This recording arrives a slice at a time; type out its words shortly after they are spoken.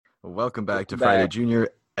Welcome back to Welcome Friday back. Junior,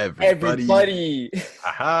 everybody. Everybody,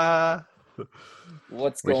 Aha!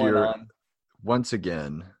 what's We're going here on? once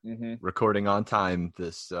again, recording on time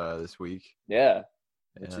this week, Yeah,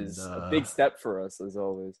 which and is a big step for us, as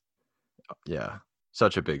always. yeah,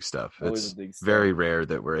 such a big step. Always It's a big step. very rare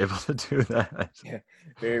that we're able to do that. Yeah,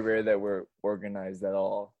 very rare that we're organized at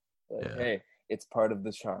all. But Yeah. hey, it's part of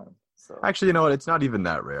the charm. So Actually, you know what? It's not even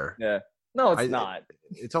that rare. yeah, no, it's I- not.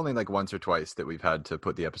 It's only like once or twice that we've had to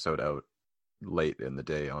put the episode out late in the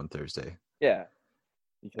day on Thursday. Yeah,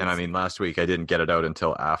 And I mean, last week I didn't get it out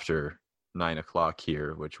until after 9 o'clock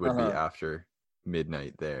here, which would be Uh-huh. after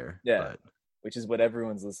midnight there. Yeah. which is what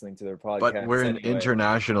everyone's listening to their podcast. But we're an anyway.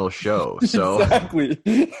 international show, so Exactly.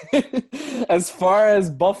 As far as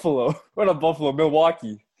Buffalo, or not Buffalo,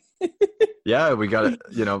 Milwaukee. yeah, we got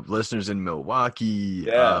listeners in Milwaukee.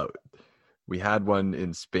 Yeah. We had one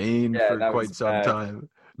in Spain Yeah, for now quite he's some back. time.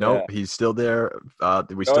 Nope, he's still there.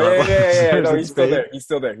 We still Oh have yeah. listeners No, in he's still Spain. there.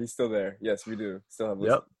 He's still there. Yes, we do. Still have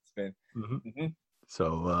listeners in Spain. hmm Mm-hmm.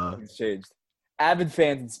 So It's changed. Avid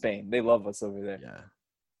fans in Spain. They love us over there. yeah.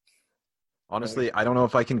 Honestly, I don't know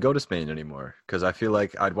if I can go to Spain anymore because I feel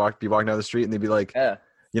like I'd be walking down the street and they'd be like, Yeah.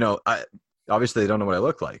 I obviously they don't know what I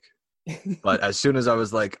look like. But as soon as I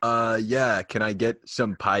was like, yeah, can I get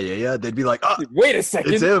some paella? They'd be like, oh, Wait a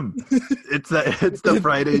second. it's him. It's the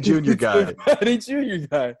Friday Junior It's guy. the Friday Junior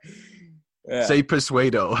guy. Yeah. Say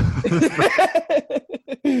Persuado.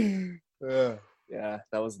 Yeah,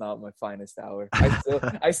 that was not my finest hour.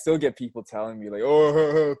 I still get people telling me like,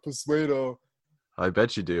 "Oh, Persuado." I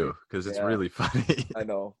bet you do because it's Yeah. really funny. I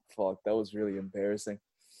know. Fuck, that was really embarrassing.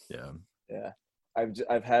 Yeah. Yeah,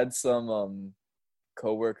 I've had some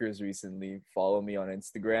coworkers recently follow me on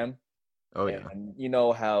Instagram. Oh yeah. And you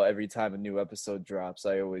know how every time a new episode drops,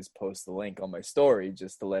 I always post the link on my story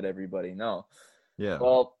just to let everybody know. Yeah.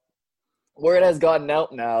 Well, word has gotten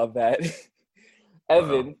out now that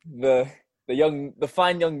Evan, the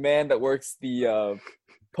fine young man that works the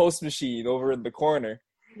post machine over in the corner,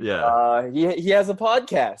 Yeah. he has a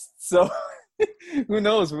podcast. So who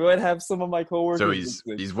knows? We might have some of my coworkers. So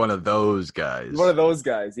listening. he's one of those guys. He's one of those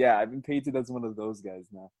guys. Yeah, I've been painted as one of those guys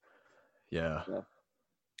now. Yeah.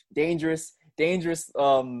 Dangerous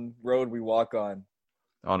road we walk on.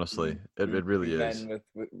 Honestly, it really is. Men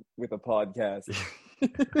with a podcast.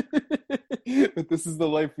 But this is the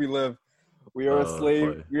life we live. We are a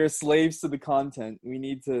slave. Boy. We are slaves to the content. We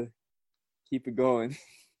need to keep it going.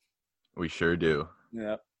 We sure do.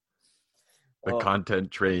 Yeah. The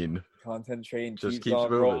content train. Content train just keeps on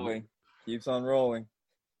moving. rolling. Keeps on rolling.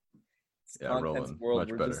 It's Yeah, content's rolling. world.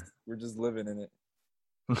 Much better. We're just living in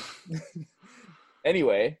it.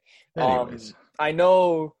 Anyway, Anyways, I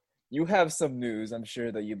know you have some news I'm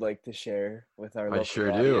sure that you'd like to share with our local I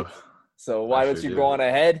sure audience. do. So why don't you go on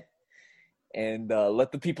ahead and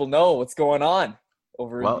let the people know what's going on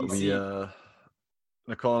over in DC?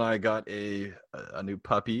 Nicole and I got a new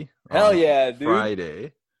puppy. Hell on yeah, dude.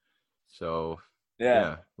 Friday. So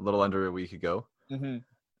Yeah. a little under a week ago. Mm-hmm.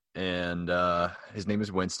 And his name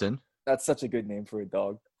is Winston. That's such a good name for a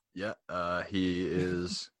dog. Yeah, he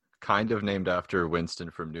is kind of named after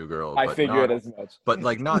Winston from New Girl. I but figured not, as much. But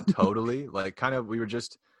like not totally. Like kind of,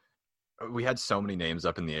 we had so many names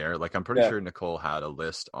up in the air. Like I'm pretty sure Nicole had a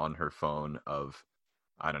list on her phone of,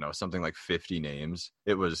 I don't know, something like 50 names.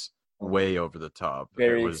 It was way over the top.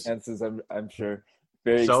 Very expensive, I'm sure.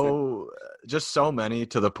 Very just so many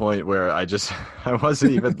to the point where I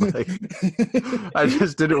wasn't even like, I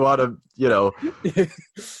just didn't want to,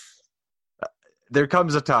 there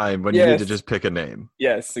comes a time when you need to just pick a name.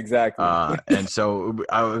 Yes, exactly. And so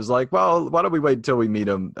I was like, well, why don't we wait until we meet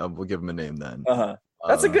him? We'll give him a name then.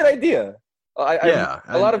 That's a good idea.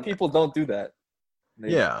 A lot of people don't do that.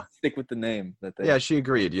 They stick with the name that they. Yeah, she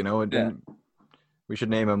agreed. And we should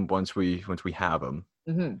name him once we have him.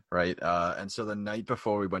 Mm-hmm. Right. And so the night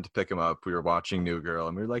before we went to pick him up, we were watching New Girl,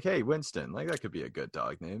 and we were like, "Hey, Winston, like that could be a good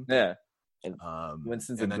dog name." Yeah. And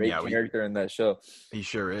Winston's a great character in that show. He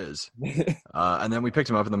sure is. And then we picked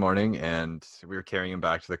him up in the morning, and we were carrying him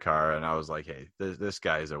back to the car, and I was like, "Hey, this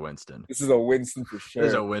guy is a Winston. This is a Winston for sure.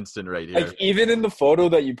 There's a Winston right here." Like even in the photo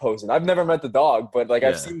that you posted, I've never met the dog, but like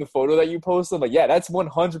I've seen the photo that you posted. Like, yeah, that's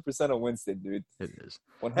 100% a Winston, dude. It is.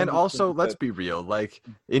 100%. And also, let's be real. Like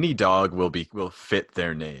any dog will fit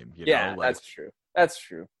their name. You know? Like, that's true. That's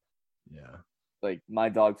true. Yeah. Like my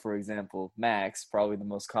dog, for example, Max, probably the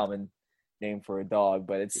most common name for a dog,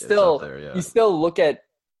 but it's still you still look at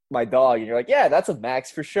my dog and you're like, yeah, that's a Max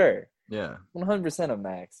for sure. Yeah. 100% a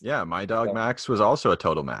Max. Yeah, my dog Max was also a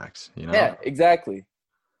total Max, Yeah, exactly.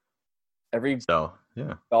 Every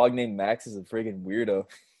dog named Max is a friggin' weirdo.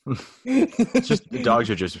 It's just dogs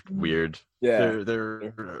are just weird. Yeah.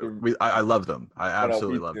 I love them. I I know,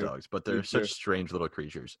 absolutely me love too. dogs, but Me they're too. such strange little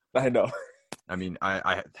creatures. I know. I mean,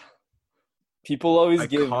 I People always I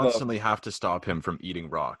give constantly have to stop him from eating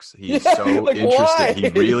rocks. He's yeah, so like interested. why? He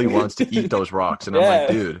really wants to eat those rocks, and I'm like,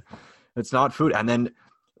 Yeah. dude, it's not food. And then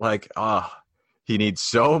like, he needs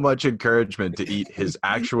so much encouragement to eat his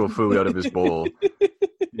actual food out of his bowl.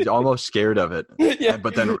 He's almost scared of it. Yeah.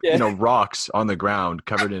 But then, Yeah. rocks on the ground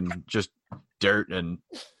covered in just dirt and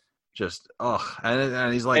just,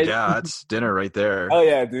 and he's like, And, yeah, that's dinner right there. oh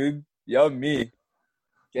yeah, dude. Yummy.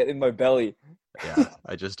 Get in my belly. Yeah,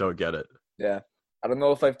 I just don't get it. Yeah. I don't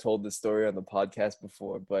know if I've told this story on the podcast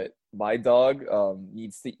before, but my dog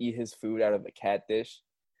needs to eat his food out of a cat dish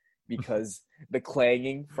because the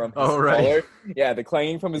clanging from his collar, yeah, the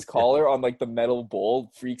clanging from his collar on like the metal bowl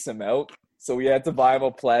freaks him out. So we had to buy him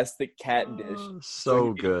a plastic cat dish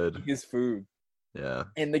So he could good. eat his food. Yeah.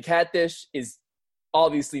 And the cat dish is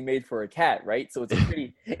obviously made for a cat, right? So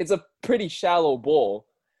it's a pretty shallow bowl.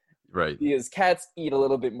 Right. Because cats eat a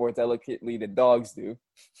little bit more delicately than dogs do.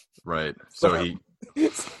 Right. So he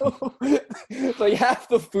so like half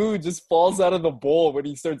the food just falls out of the bowl when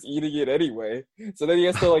he starts eating it anyway. So then he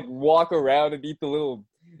has to like walk around and eat the little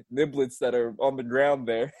niblets that are on the ground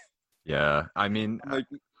there. Yeah. I mean, Like,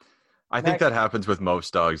 I think that happens with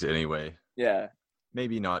most dogs anyway. yeah.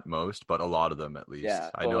 Maybe not most, but a lot of them at least. Yeah.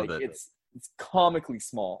 I know like, that it's comically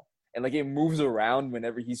small. And like it moves around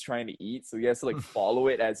whenever he's trying to eat. So he has to like follow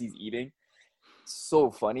it as he's eating. So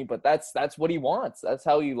funny, but that's what he wants. That's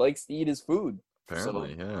how he likes to eat his food.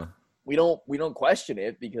 apparently, So yeah. we don't question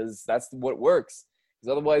it because that's what works.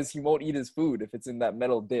 Because otherwise he won't eat his food if it's in that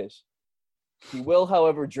metal dish. He will,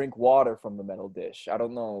 however, drink water from the metal dish. I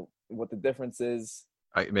don't know what the difference is.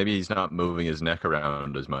 Maybe he's not moving his neck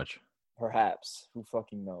around as much. Perhaps. Who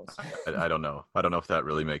fucking knows? I don't know. I don't know if that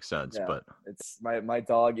really makes sense, Yeah. but It's my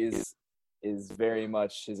dog is very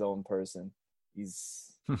much his own person.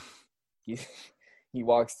 He's he he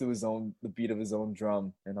walks to the beat of his own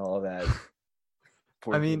drum and all of that.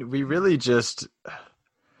 I mean, we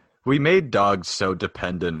made dogs so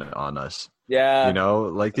dependent on us. Yeah.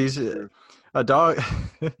 Like a dog,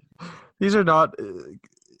 these are not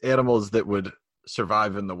animals that would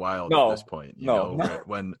survive in the wild at this point. No.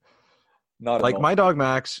 When Not like at all. my dog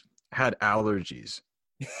Max had allergies.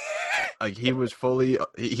 Like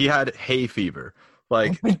he had hay fever.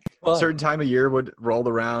 Like a certain time of year would roll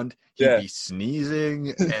around, he'd be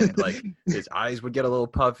sneezing and like his eyes would get a little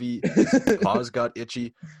puffy, his paws got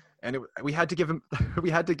itchy, and we had to give him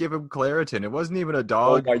Claritin. It wasn't even a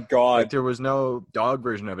dog. Oh my god! Like there was no dog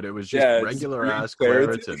version of it. It was just regular ass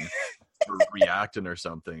Claritin or Reactin or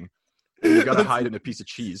something. And you gotta hide in a piece of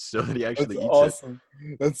cheese so that he actually eats awesome.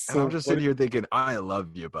 it. That's so and I'm just sitting here thinking, I love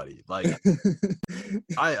you, buddy. Like,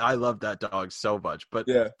 I love that dog so much. But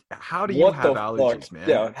how do you have allergies, man?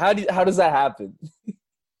 Yeah, how does that happen?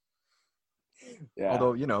 Yeah.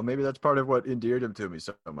 Although, maybe that's part of what endeared him to me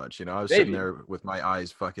so much. I was sitting there with my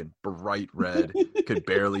eyes fucking bright red, could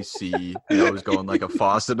barely see. I was going like a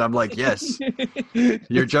faucet. And I'm like, yes,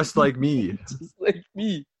 you're just like me. Just like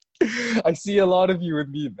me. I see a lot of you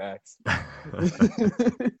in me, Max.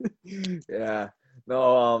 Yeah.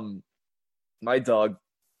 No, my dog,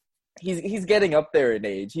 he's getting up there in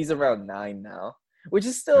age. He's around 9 now, which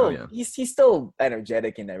is still he's still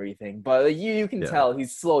energetic and everything, but you can tell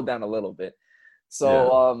he's slowed down a little bit.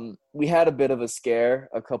 So we had a bit of a scare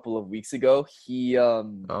a couple of weeks ago. He oh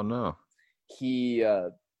no.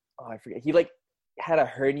 I forget. He like had a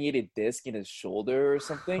herniated disc in his shoulder or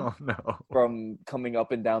something. Oh no. From coming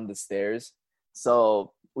up and down the stairs.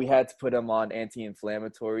 So we had to put him on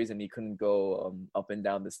anti-inflammatories and he couldn't go up and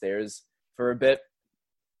down the stairs for a bit.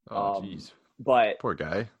 Oh jeez. But poor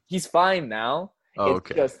guy. He's fine now. Oh,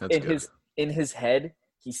 okay. Just that's good. In his head,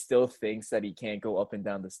 he still thinks that he can't go up and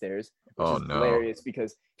down the stairs, which is no. hilarious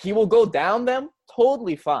because he will go down them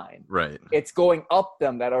totally fine. Right. It's going up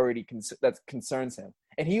them that already that concerns him.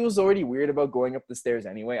 And he was already weird about going up the stairs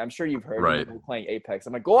anyway. I'm sure you've heard him playing Apex.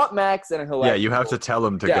 I'm like, go up, Max, and he'll you have to tell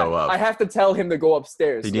him to go up. I have to tell him to go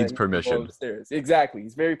upstairs. He needs permission. Upstairs. Exactly.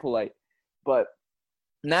 He's very polite. But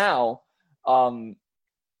now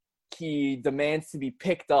he demands to be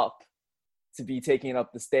picked up to be taken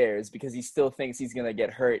up the stairs because he still thinks he's going to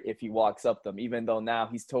get hurt if he walks up them, even though now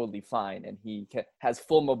he's totally fine and he has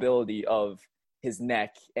full mobility of his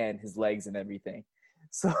neck and his legs and everything.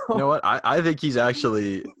 So you know what? I think he's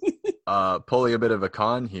actually pulling a bit of a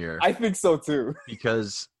con here. I think so too.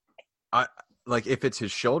 Because if it's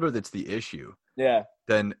his shoulder that's the issue,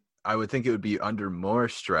 then I would think it would be under more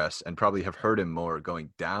stress and probably have hurt him more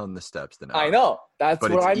going down the steps than up. I know. That's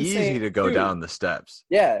but what I'm saying. But it's easy to go down the steps.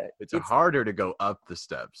 Yeah. It's harder to go up the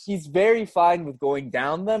steps. He's very fine with going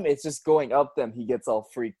down them. It's just going up them he gets all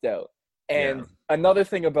freaked out. And another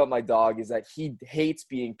thing about my dog is that he hates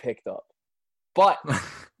being picked up. But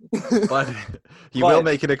he will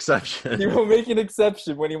make an exception. He will make an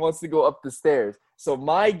exception when he wants to go up the stairs. So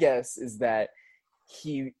my guess is that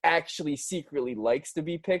he actually secretly likes to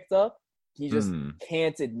be picked up. He just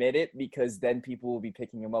can't admit it because then people will be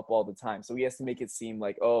picking him up all the time. So he has to make it seem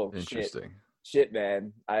like, oh, shit,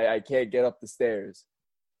 man, I can't get up the stairs.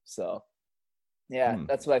 So, yeah,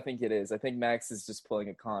 that's what I think it is. I think Max is just pulling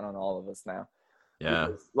a con on all of us now. Yeah.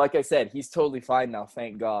 Because, like I said, he's totally fine now,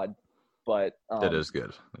 thank God. But that is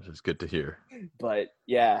good. That is good to hear. But,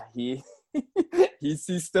 yeah, he's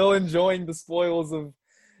still enjoying the spoils of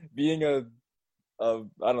being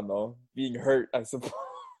I don't know, being hurt, I suppose.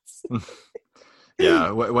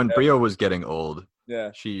 Yeah, when Brio was getting old,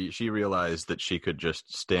 she realized that she could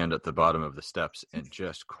just stand at the bottom of the steps and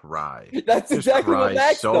just cry. That's just exactly cry what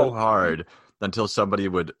Max so does. hard until somebody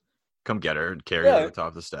would come get her and carry her to the top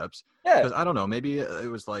of the steps. Yeah, because I don't know, maybe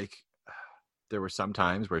it was like there were some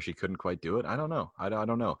times where she couldn't quite do it. I don't know. I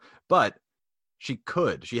don't know, but she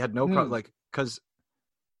could. She had no problem, like because.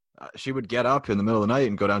 She would get up in the middle of the night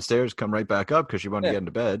and go downstairs, come right back up because she wanted to get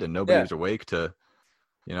into bed, and nobody was awake to,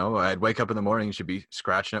 I'd wake up in the morning, she'd be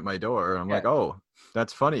scratching at my door. And I'm like, oh,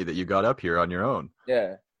 that's funny that you got up here on your own.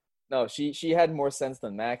 Yeah. No, she had more sense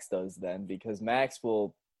than Max does then, because Max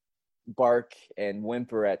will bark and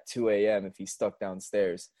whimper at 2 a.m. if he's stuck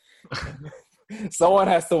downstairs. Someone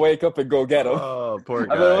has to wake up and go get him. Oh, poor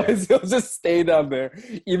guy. Otherwise, he'll just stay down there.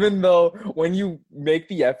 Even though when you make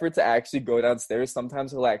the effort to actually go downstairs,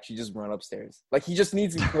 sometimes he'll actually just run upstairs. Like, he just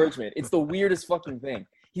needs encouragement. It's the weirdest fucking thing.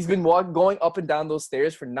 He's been going up and down those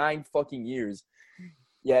stairs for 9 fucking years,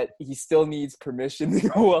 yet he still needs permission to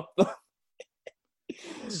go up them.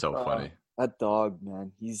 So funny. That dog,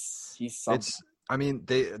 man. He's something. I mean,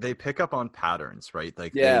 they pick up on patterns, right?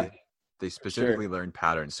 Like, they specifically learn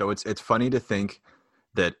patterns. So it's funny to think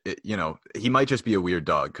that, he might just be a weird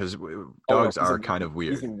dog, because dogs are kind of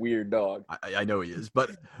weird. He's a weird dog. I know he is.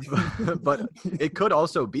 But it could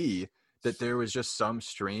also be that there was just some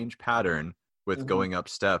strange pattern with going up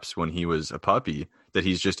steps when he was a puppy that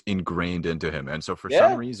he's just ingrained into him. And so for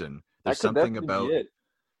some reason, there's something about,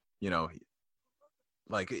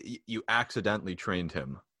 like you accidentally trained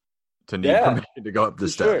him to need permission to go up the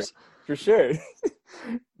steps. For sure.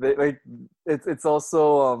 It's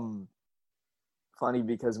also funny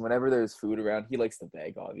because whenever there's food around, he likes to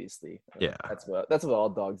beg, obviously. Yeah. That's what all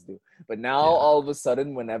dogs do. But now all of a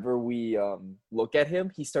sudden, whenever we look at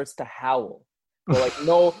him, he starts to howl. But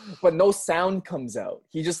no sound comes out.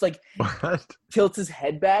 He just tilts his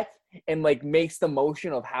head back and makes the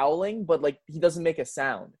motion of howling, but he doesn't make a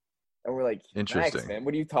sound. And we're like, interesting, Max, man,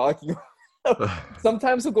 what are you talking about?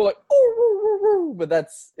 Sometimes he'll go like, oh, but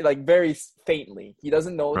that's very faintly. He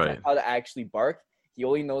doesn't know how to actually bark. He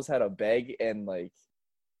only knows how to beg and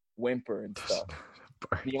whimper and stuff.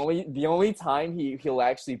 The only time he'll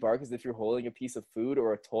actually bark is if you're holding a piece of food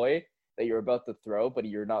or a toy that you're about to throw, but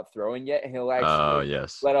you're not throwing yet, and he'll actually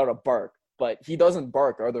let out a bark. But he doesn't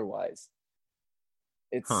bark otherwise.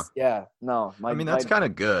 It's that's kind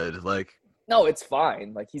of good. No, it's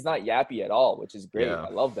fine. He's not yappy at all, which is great. Yeah. I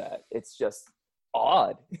love that. It's just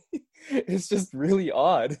odd. It's just really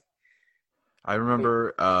odd. I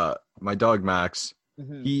remember my dog Max.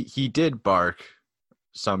 Mm-hmm. He did bark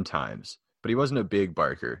sometimes, but he wasn't a big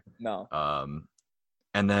barker. No.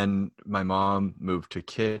 And then my mom moved to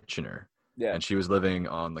Kitchener. Yeah. And she was living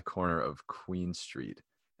on the corner of Queen Street,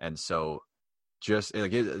 and so just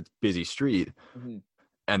it's a busy street. Mm-hmm.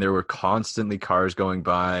 And there were constantly cars going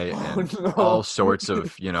by and all sorts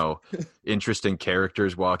of, interesting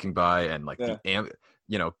characters walking by. And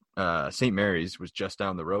St. Mary's was just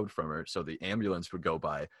down the road from her. So the ambulance would go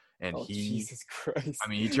by and Jesus Christ. I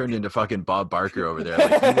mean, he turned into fucking Bob Barker over there.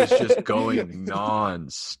 He was just going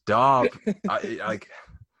nonstop.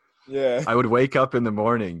 I would wake up in the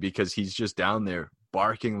morning because he's just down there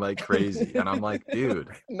barking like crazy. And I'm like, dude.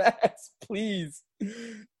 Max, please.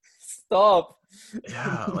 Stop.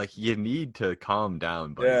 Yeah, you need to calm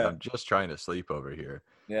down, buddy. I'm just trying to sleep over here.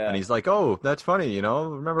 Yeah. And he's like, oh, that's funny,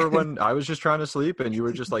 remember when I was just trying to sleep and you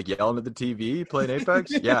were just yelling at the TV playing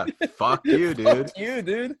Apex? Yeah, fuck you, dude. Fuck you,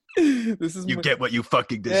 dude. Get what you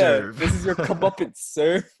fucking deserve. This is your comeuppance,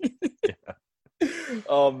 sir.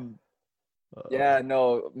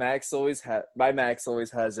 Max always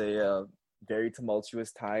has a very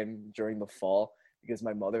tumultuous time during the fall because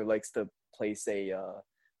my mother likes to place a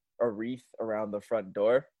wreath around the front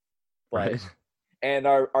door. but right. And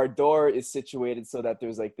our door is situated so that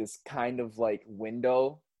there's like this kind of like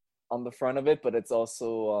window on the front of it, but it's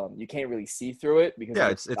also you can't really see through it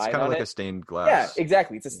because it's kind of like a stained glass. Yeah,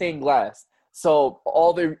 exactly. It's a stained glass. So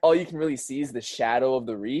all you can really see is the shadow of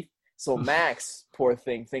the wreath. So Max, poor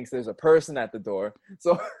thing, thinks there's a person at the door.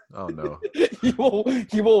 So oh no, he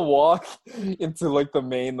will walk into like the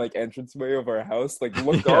main like entranceway of our house, like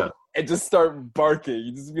look up and just start barking.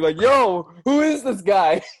 You just be like, "Yo, who is this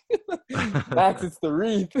guy?" Max, it's the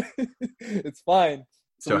wreath. It's fine.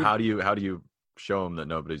 So how do you show him that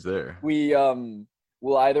nobody's there? We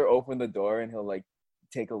will either open the door and he'll like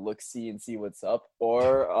take a look see and see what's up,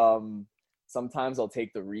 or sometimes I'll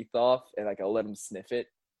take the wreath off and like I'll let him sniff it.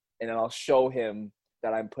 And then I'll show him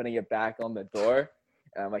that I'm putting it back on the door.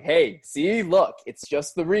 And I'm like, hey, see, look, it's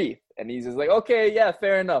just the wreath. And he's just like, okay, yeah,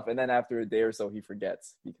 fair enough. And then after a day or so, he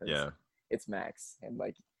forgets because it's Max. And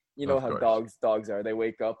like, you know how dogs are. They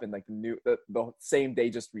wake up and like the same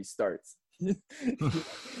day just restarts.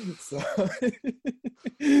 So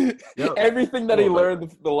everything that he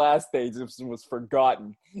learned the last day just was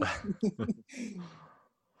forgotten.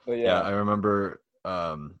 But I remember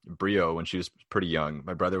Brio when she was pretty young.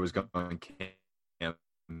 My brother was going camping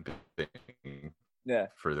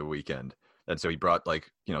for the weekend, and so he brought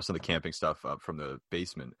like some of the camping stuff up from the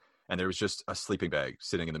basement, and there was just a sleeping bag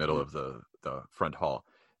sitting in the middle of the front hall,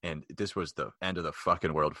 and this was the end of the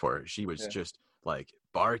fucking world for her. She was just like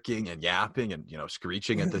barking and yapping and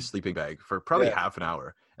screeching at this sleeping bag for probably half an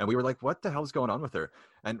hour, and we were like, what the hell's going on with her?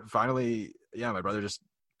 And finally my brother just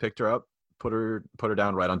picked her up, put her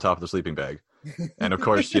down right on top of the sleeping bag, and of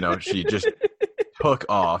course she just took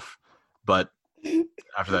off, but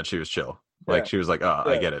after that she was chill. Like she was like,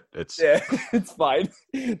 I get it, it's fine,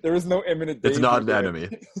 there was no imminent danger. It's not an enemy.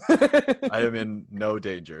 I am in no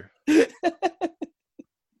danger.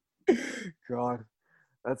 God,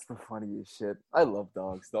 that's the funniest shit. I love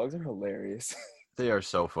dogs. Dogs are hilarious. They are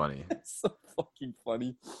so funny. So fucking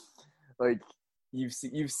funny. Like you've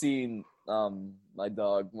seen my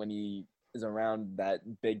dog when he is around that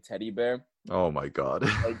big teddy bear. Oh my God.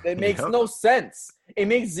 Like it makes no sense. It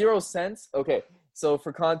makes zero sense. Okay, so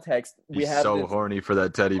for context, we have so horny for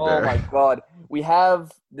that teddy bear. Oh my God. We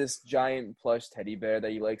have this giant plush teddy bear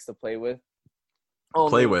that he likes to play with.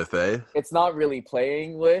 Play with, eh? It's not really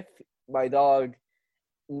playing with. My dog,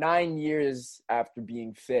 9 years after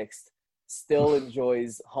being fixed, still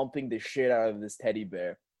enjoys humping the shit out of this teddy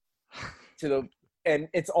bear. And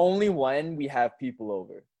it's only when we have people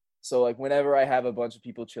over. So like whenever I have a bunch of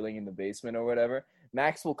people chilling in the basement or whatever,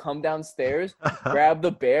 Max will come downstairs, grab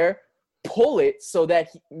the bear, pull it so that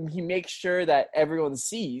he makes sure that everyone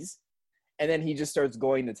sees, and then he just starts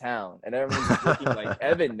going to town. And everyone's just looking like,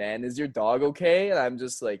 Evan, man, is your dog okay? And I'm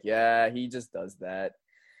just like, yeah, he just does that.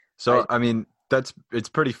 So I mean, it's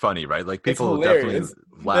pretty funny, right? Like people definitely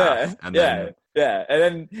laugh, and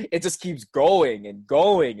then it just keeps going and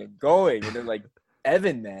going and going, and they're like,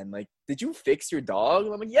 Evan, man, like, did you fix your dog?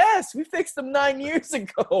 And I'm like, yes, we fixed him 9 years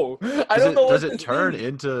ago. I don't know. Does it turn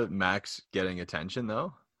into Max getting attention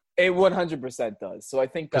though? It 100% does. So I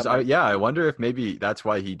think that I wonder if maybe that's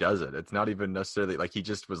why he does it. It's not even necessarily like he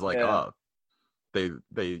just was like, they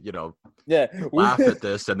laugh at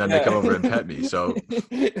this and then they come over and pet me. So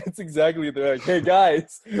it's exactly, they're like, hey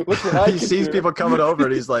guys, look what I he sees people coming over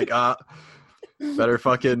and he's like, better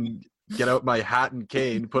fucking get out my hat and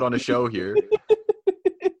cane, put on a show here.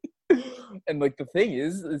 And like the thing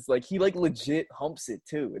is like he like legit humps it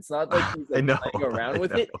too. It's not like he's like playing around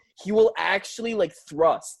with it. He will actually like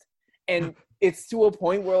thrust, and it's to a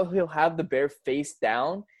point where he'll have the bear face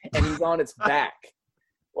down and he's on its back.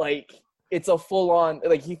 Like it's a full on,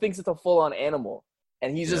 like he thinks it's a full on animal,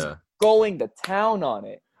 and he's just going to town on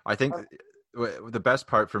it. I think the best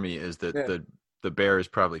part for me is that the bear is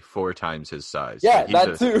probably 4 times his size. Yeah,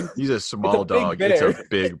 like too. He's a small dog. It's a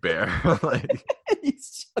big bear. Like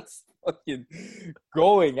he's just fucking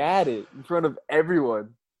going at it in front of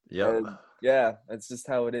everyone. Yep. Yeah, that's just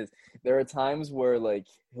how it is. There are times where like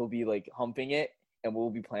he'll be like humping it, and we'll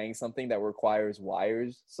be playing something that requires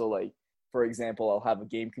wires. So like, for example, I'll have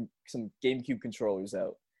some GameCube controllers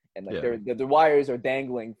out, and like the wires are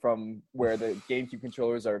dangling from where the GameCube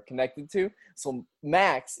controllers are connected to. So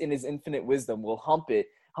Max, in his infinite wisdom, will hump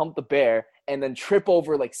the bear, and then trip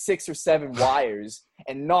over like 6 or 7 wires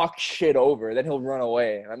and knock shit over. Then he'll run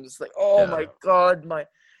away. And I'm just like, oh my God, my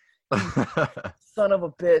son of a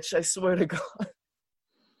bitch! I swear to God.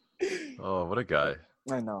 Oh, what a guy!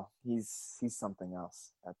 I know, he's something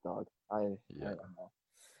else. That dog. I don't know.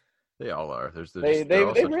 They all are. They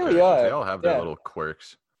really are. They all have their little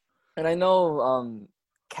quirks. And I know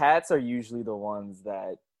cats are usually the ones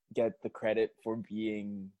that get the credit for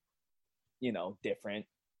being different.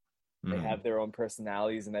 They have their own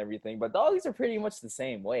personalities and everything, but dogs are pretty much the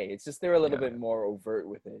same way. It's just they're a little bit more overt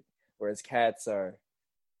with it, whereas cats are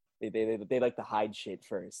they like to hide shit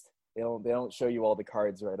first. They don't show you all the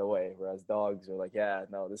cards right away, whereas dogs are like, yeah,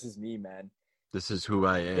 no, this is me, man. This is who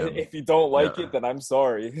I am. If you don't like it, then I'm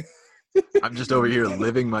sorry. I'm just over here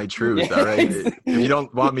living my truth, all right? Exactly. If you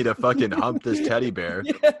don't want me to fucking hump this teddy bear,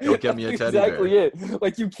 don't get me a teddy bear. Exactly it.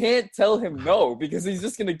 Like, you can't tell him no because he's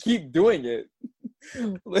just going to keep doing it.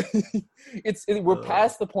 We're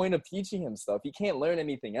past the point of teaching him stuff. He can't learn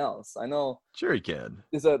anything else. I know. Sure he can.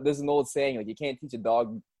 There's an old saying, like, you can't teach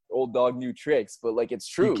old dog new tricks, but like, it's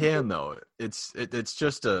true. You can, though. It's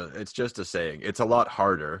just a saying. It's a lot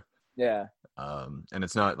harder. Yeah. And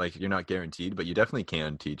it's not like you're not guaranteed, but you definitely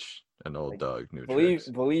can teach an old dog new tricks.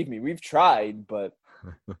 Believe me, we've tried, but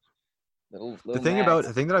the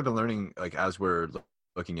thing that I've been learning, like, as we're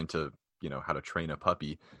looking into how to train a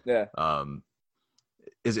puppy,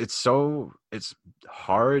 is it's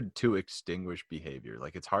hard to extinguish behavior.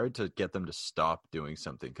 Like, it's hard to get them to stop doing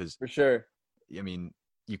something, because for sure, I mean,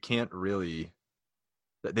 you can't really.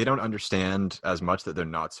 They don't understand as much that they're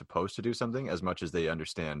not supposed to do something as much as they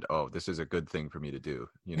understand, oh, this is a good thing for me to do,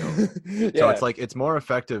 So it's like, it's more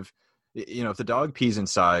effective. If the dog pees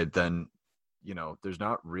inside, then, there's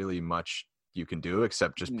not really much you can do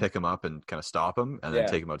except just pick him up and kind of stop him and then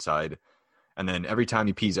take him outside. And then every time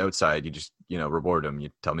he pees outside, you just, reward him.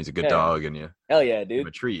 You tell him he's a good dog and you hell yeah, dude, give him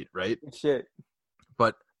a treat, right? Shit.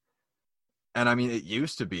 And I mean, it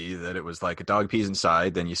used to be that it was like a dog pees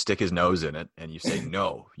inside, then you stick his nose in it and you say,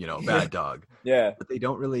 no, bad dog. Yeah. But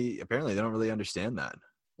apparently they don't really understand that.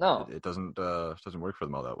 No. It doesn't work for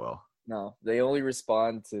them all that well. No, they only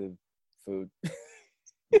respond to food.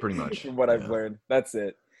 Pretty much. From what I've learned. That's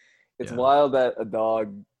it. It's wild that a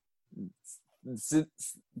dog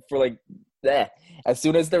sits for like, as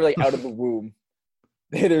soon as they're like out of the womb,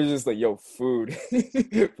 they're just like, yo, food.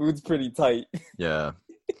 Food's pretty tight. Yeah.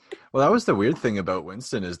 Well, that was the weird thing about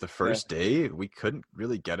Winston, is the first day we couldn't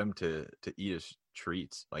really get him to eat his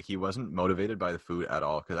treats. Like, he wasn't motivated by the food at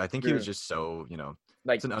all, because I think he was just so,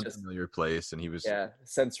 like, it's an unfamiliar place, and he was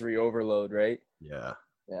sensory overload, right? Yeah.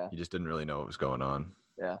 He just didn't really know what was going on.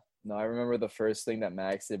 Yeah. No, I remember the first thing that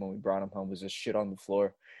Max did when we brought him home was just shit on the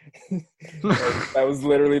floor. That was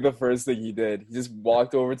literally the first thing he did. He just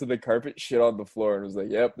walked over to the carpet, shit on the floor, and was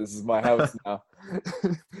like, yep, this is my house now.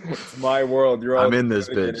 It's my world. I'm in this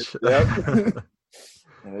bitch. Yep.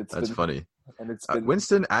 That's funny. And it's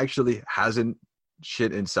Winston actually hasn't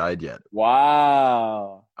shit inside yet.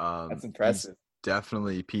 Wow. That's impressive.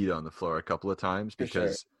 Definitely peed on the floor a couple of times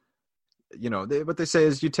because, what they say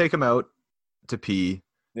is you take him out to pee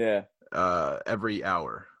every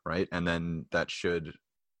hour, right? And then they should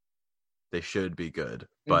be good.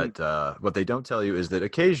 But what they don't tell you is that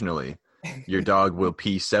occasionally your dog will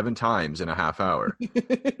pee 7 times in a half hour.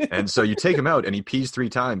 And so you take him out and he pees 3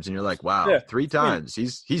 times and you're like, wow, 3 times.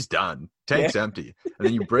 He's done. Tank's empty. And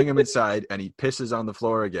then you bring him inside and he pisses on the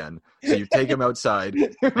floor again. So you take him outside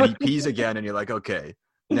and he pees again and you're like, okay,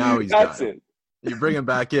 now he's done. It. You bring him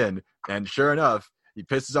back in and sure enough, he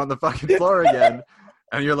pisses on the fucking floor again.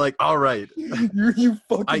 And you're like, all right, you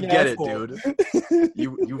fucking I get asshole. it, dude.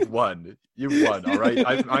 You've won. You've won. All right.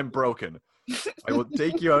 I'm broken. I will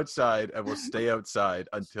take you outside and we'll stay outside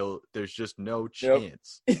until there's just no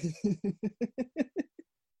chance.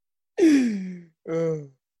 It's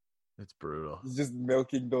brutal. He's just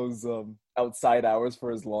milking those outside hours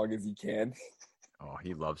for as long as he can. Oh,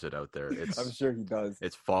 he loves it out there. I'm sure he does.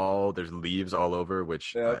 It's fall. There's leaves all over,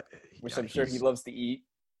 which I'm sure he loves to eat.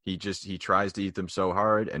 He tries to eat them so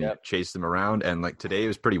hard and he chases them around. And like today it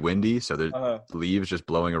was pretty windy. So there's leaves just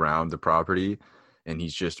blowing around the property and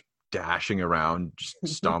he's just dashing around, just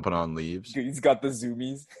stomping on leaves. He's got the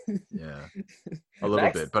zoomies. Yeah, a little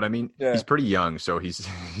bit. But I mean, he's pretty young. So he's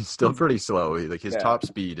still pretty slow. Like his top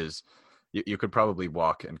speed is, you could probably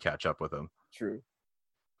walk and catch up with him. True.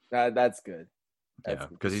 That's good.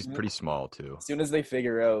 Because he's pretty small too. As soon as they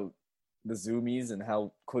figure out the zoomies and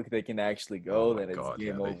how quick they can actually go, then it's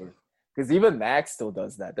game over. Because even Max still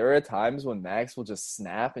does that. There are times when Max will just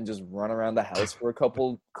snap and just run around the house for a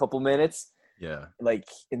couple minutes. Yeah. Like,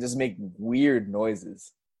 and just make weird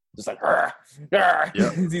noises. Just like, argh, argh.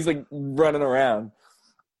 Yeah. He's like running around.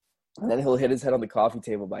 And then he'll hit his head on the coffee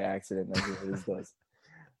table by accident, like he always does.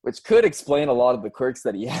 Which could explain a lot of the quirks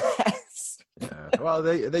that he has. Yeah. Well,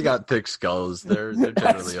 they got thick skulls. They're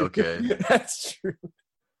generally okay. That's true.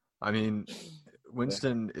 I mean,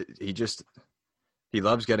 Winston, he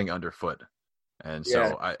loves getting underfoot. And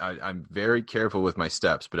so I'm very careful with my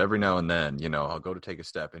steps, but every now and then, you know, I'll go to take a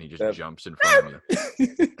step and he just jumps in front of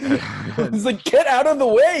me. He's like, get out of the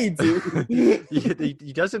way, dude.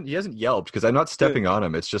 he hasn't yelped because I'm not stepping on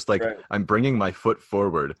him. It's just like I'm bringing my foot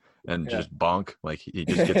forward and just bonk. Like he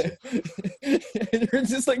just gets. And you're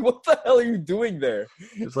just like, what the hell are you doing there?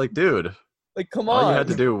 It's like, dude, like, come on. All you had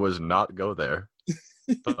to do was not go there.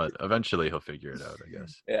 But eventually he'll figure it out, I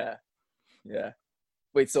guess. Yeah.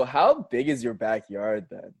 Wait, so how big is your backyard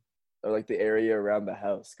then? Or like the area around the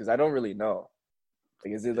house? Because I don't really know.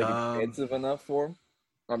 Like, is it like expansive enough for him?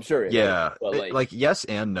 I'm sure it is. But like yes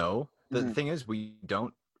and no. The thing is, we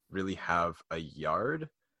don't really have a yard.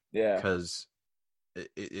 Yeah. Because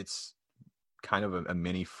it's kind of a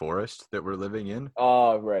mini forest that we're living in.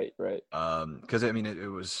 Oh, right. Because I mean,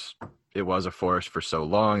 it was a forest for so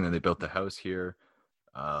long, and then they built the house here.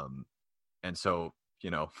 And so,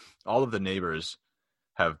 you know, all of the neighbors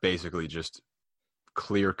have basically just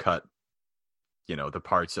clear cut, you know, the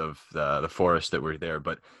parts of the forest that were there,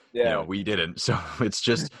 but you know, we didn't. So it's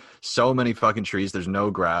just so many fucking trees. There's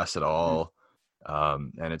no grass at all.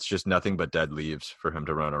 And it's just nothing but dead leaves for him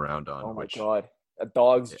to run around on. Oh my God. A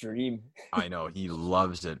dog's dream. I know, he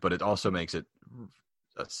loves it, but it also makes it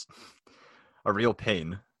a real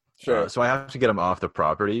pain. Sure. So I have to get him off the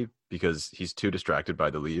property because he's too distracted by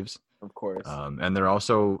the leaves. Of course. And they're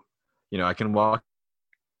also, you know, I can walk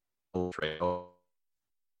a trail,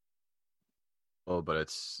 but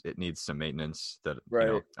it needs some maintenance that you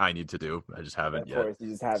know, I need to do. I just haven't yet. Of course, you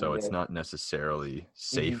just haven't so yet. It's not necessarily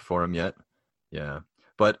safe for him yet. Yeah.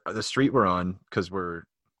 But the street we're on, because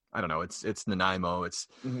I don't know, it's Nanaimo. It's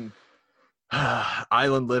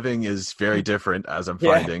island living is very different, as I'm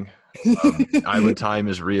finding. Island time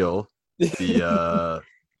is real. The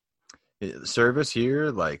service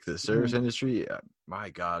here, like the service industry, my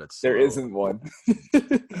God, it's there isn't one.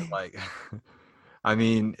 Like, I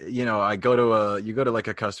mean, you know, you go to like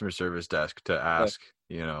a customer service desk to ask,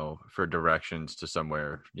 you know, for directions to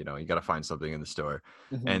somewhere. You know, you got to find something in the store,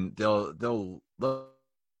 and they'll look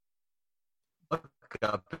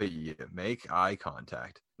up at you, make eye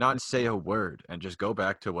contact, not say a word, and just go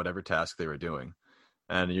back to whatever task they were doing,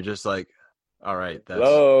 and you're just like, all right,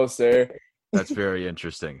 hello, sir. That's very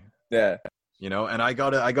interesting. Yeah. You know, and I go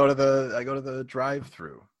to the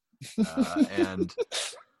drive-through, and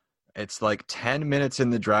it's like 10 minutes in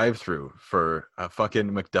the drive-through for a fucking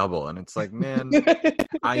McDouble, and it's like, man,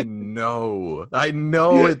 I know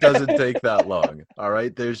it doesn't take that long. All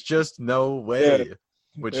right, there's just no way.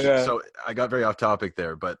 So I got very off topic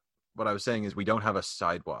there, but what I was saying is we don't have a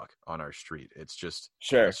sidewalk on our street. It's just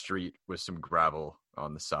a street with some gravel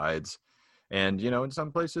on the sides. And, you know, in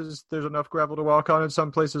some places there's enough gravel to walk on. In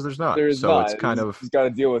some places there's not. It's kind of... You got to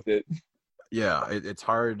deal with it. Yeah, it's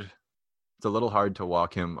hard. It's a little hard to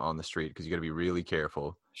walk him on the street because you got to be really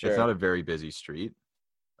careful. Sure. It's not a very busy street.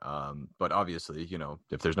 But obviously, you know,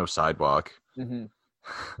 if there's no sidewalk and,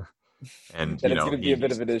 then you know, it's going to be a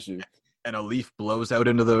bit of an issue. And a leaf blows out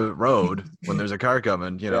into the road when there's a car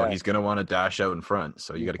coming, you know, he's going to want to dash out in front.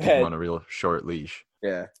 So you got to keep him on a real short leash.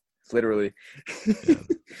 Yeah, literally.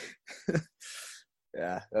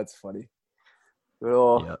 Yeah, that's funny.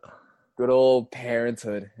 Good old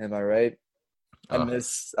parenthood. Am I right?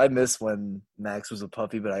 I miss when Max was a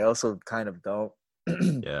puppy, but I also kind of don't.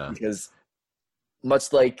 Yeah. Because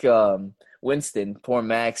much like Winston, poor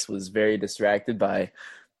Max was very distracted by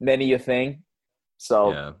many a thing.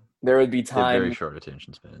 So there would be time. Very short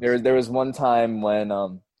attention spans. There was one time when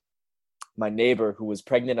my neighbor, who was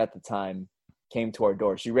pregnant at the time, came to our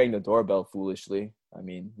door. She rang the doorbell foolishly. I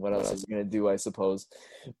mean, what else is he going to do, I suppose?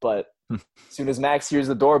 But as soon as Max hears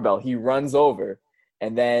the doorbell, he runs over.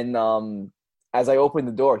 And then as I opened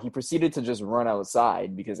the door, he proceeded to just run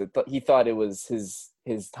outside because he thought it was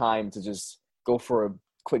his time to just go for a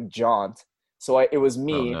quick jaunt. So it was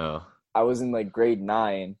me. Oh, no. I was in like grade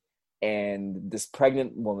 9, and this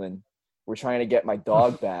pregnant woman were trying to get my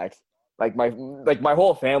dog back. My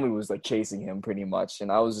whole family was like chasing him pretty much,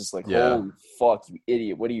 and I was just like, holy fuck, you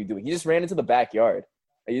idiot, what are you doing? He just ran into the backyard.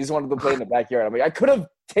 He just wanted to play in the backyard. I'm like, I could have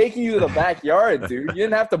taken you to the backyard, dude. You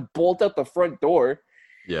didn't have to bolt out the front door.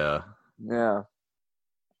 Yeah,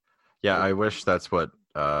 I wish that's what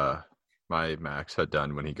my Max had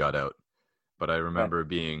done when he got out. But I remember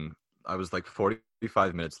I was like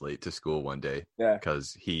 45 minutes late to school one day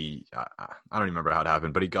because I don't remember how it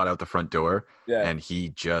happened, but he got out the front door and he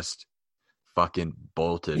just fucking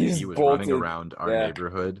bolted. He was running around our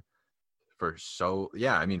neighborhood for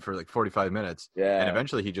like 45 minutes. Yeah. And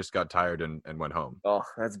eventually he just got tired and went home. Oh,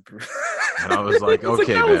 that's and I was like,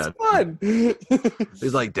 okay, that man. Was fun.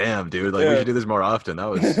 He's like, damn, dude, like we should do this more often. That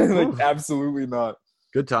was like, absolutely not.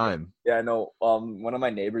 Good time. Yeah, I know. One of my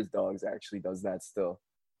neighbor's dogs actually does that still.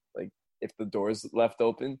 Like, if the door's left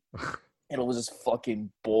open, it'll just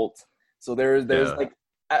fucking bolt. So there's like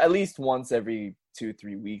at least once every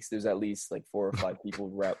 2-3 weeks, there's at least like 4 or 5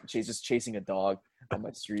 people just chasing a dog on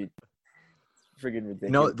my street. It's friggin' ridiculous. You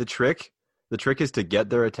know, the trick is to get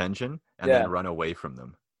their attention and then run away from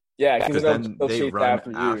them. Yeah, because then they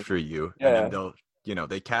run after you, and then they'll,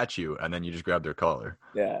 they catch you, and then you just grab their collar.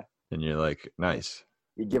 Yeah. And you're like, nice.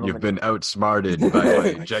 You've been outsmarted by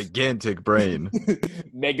a gigantic brain.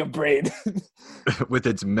 Mega brain. With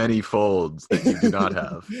its many folds that you do not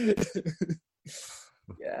have.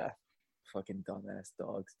 Yeah. Fucking dumbass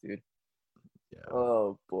dogs, dude. Yeah.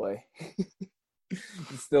 Oh boy.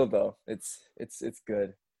 Still though, it's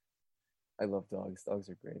good. I love dogs. Dogs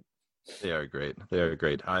are great. They are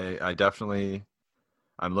great. I'm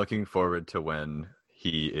looking forward to when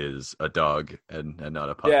he is a dog and not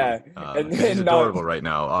a puppy. Yeah, he's adorable right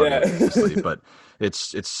now, obviously, but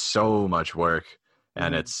it's so much work,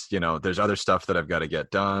 and it's there's other stuff that I've got to get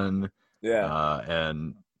done. Yeah,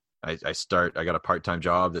 and I got a part-time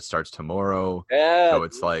job that starts tomorrow. Yeah, so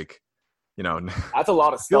it's like, that's a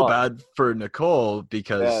lot of stuff. I feel bad for Nicole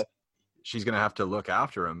because she's gonna have to look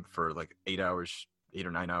after him for like 8 or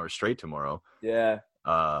 9 hours straight tomorrow. Yeah.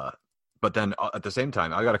 But then at the same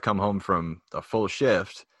time, I got to come home from a full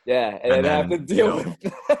shift. Yeah, and then I have to deal with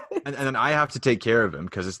that. and then I have to take care of him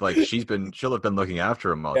because it's like she'll have been looking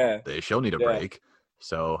after him all day. She'll need a break.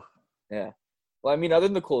 So yeah. Well, I mean, other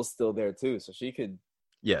Nicole's still there too, so she could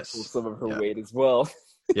pull some of her weight as well.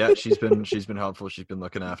 Yeah, she's been helpful. She's been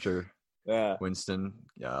looking after Winston.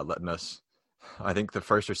 Yeah, letting us. I think the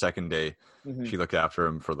first or second day she looked after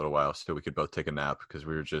him for a little while, so we could both take a nap because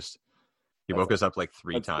we were just. He woke us up like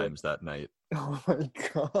 3 times that night. Oh my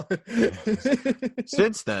god!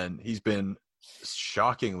 Since then, he's been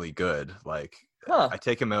shockingly good. Like I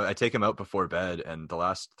take him out before bed, and the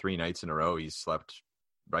last 3 nights in a row, he's slept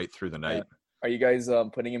right through the night. Are you guys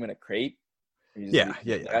putting him in a crate? Yeah.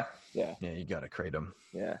 You gotta crate him.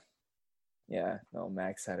 Yeah. No,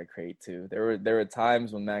 Max had a crate too. There were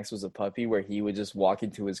times when Max was a puppy where he would just walk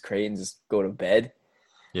into his crate and just go to bed.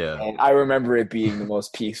 Yeah. And I remember it being the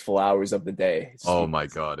most peaceful hours of the day. Oh my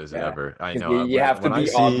god, is it ever? I know. You have to be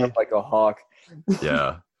on him like a hawk.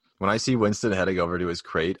 Yeah. When I see Winston heading over to his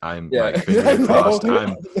crate, I'm my fingers crossed.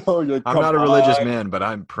 I'm not a religious man, but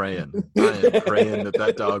I'm praying. I am praying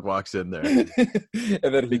that dog walks in there. And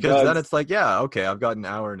then then it's like, okay, I've got an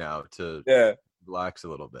hour now to relax a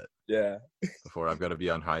little bit. Yeah. Before I've got to be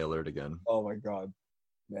on high alert again. Oh my god,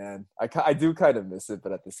 man, I do kind of miss it,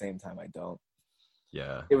 but at the same time, I don't.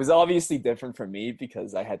 Yeah. It was obviously different for me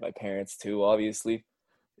because I had my parents too, obviously.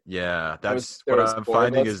 Yeah, that's what I'm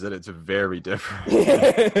finding is that it's very different.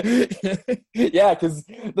 Yeah, because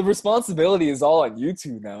the responsibility is all on you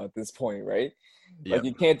two now at this point, right? Yep. Like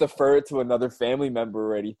you can't defer it to another family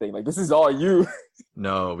member or anything. Like this is all you.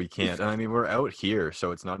 No, we can't. And I mean, we're out here,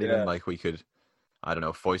 so it's not even like we could, I don't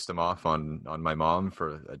know, foist them off on my mom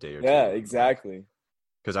for a day or two. Yeah, exactly.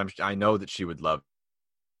 Because I know that she would love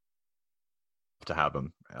to have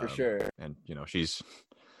him for sure, and she's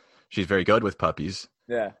very good with puppies.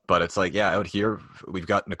 Yeah, but it's like out here we've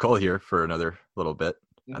got Nicole here for another little bit,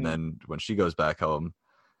 and then when she goes back home,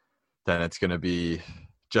 then it's gonna be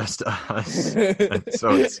just us. And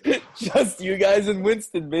so it's just you guys and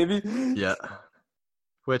Winston, baby. Yeah,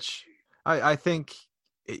 which I think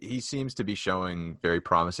he seems to be showing very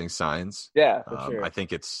promising signs. Yeah, for sure. I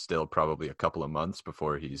think it's still probably a couple of months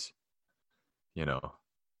before he's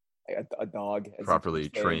a dog properly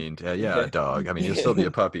trained. A dog. I mean, he'll still be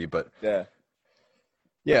a puppy, but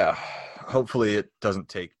yeah. Hopefully, it doesn't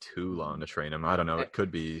take too long to train him. I don't know. It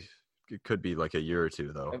could be like a year or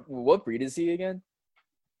two, though. What breed is he again?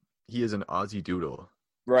 He is an Aussie Doodle,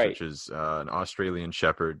 right? Which is an Australian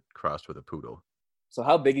Shepherd crossed with a poodle. So,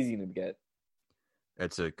 how big is he gonna get?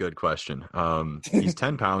 It's a good question. He's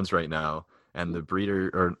 10 pounds right now, and the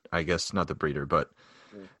breeder, or I guess not the breeder, but.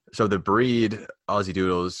 So the breed Aussie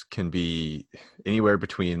Doodles can be anywhere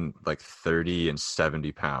between like 30 and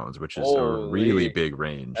 70 pounds, which is a really big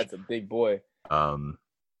range. That's a big boy. I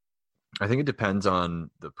think it depends on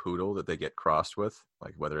the poodle that they get crossed with,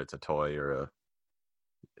 like whether it's a toy or a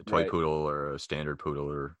toy poodle or a standard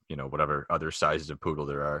poodle or, whatever other sizes of poodle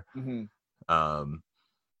there are. Mm-hmm.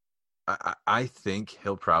 I think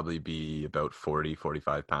he'll probably be about 40,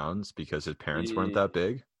 45 pounds because his parents weren't that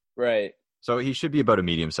big. Right. So he should be about a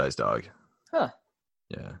medium-sized dog. Huh.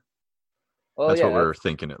 Yeah. Well, that's what we're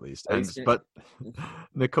thinking at least. But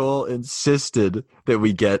Nicole insisted that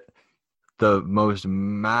we get the most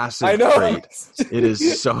massive crate. It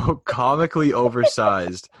is so comically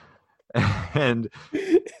oversized. And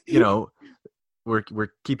you know,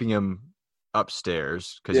 we're keeping him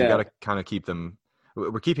upstairs because you got to kind of keep them.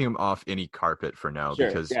 We're keeping him off any carpet for now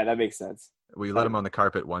because that makes sense. We let him on the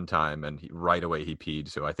carpet one time and right away he peed.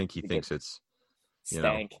 So I think he thinks it's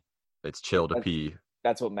stank. It's chill to pee.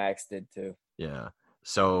 That's what Max did too. Yeah.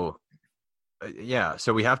 So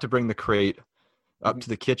so we have to bring the crate up to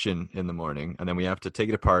the kitchen in the morning, and then we have to take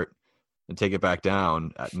it apart and take it back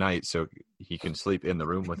down at night so he can sleep in the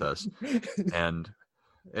room with us. And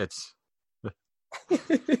it's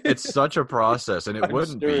such a process, and it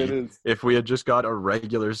wouldn't be if we had just got a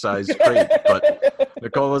regular sized crate. But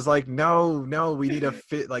Nicole was like, no, we need a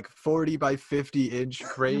 40 by 50 inch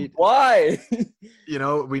crate. Why?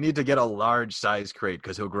 We need to get a large size crate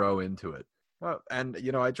because he'll grow into it. Well, and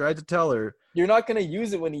I tried to tell her you're not gonna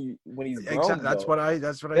use it when he's grown. Exactly. That's what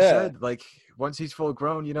I said. Like once he's full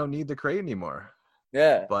grown, you don't need the crate anymore.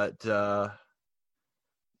 Yeah. But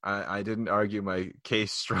I didn't argue my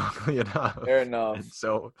case strongly enough. Fair enough. And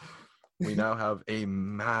so we now have a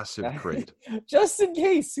massive crate. Just in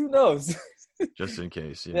case, who knows? Just in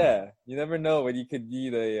case. Yeah. You never know when you could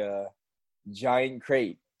need a giant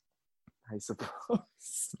crate, I suppose.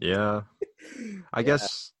 Yeah. I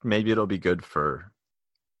guess maybe it'll be good for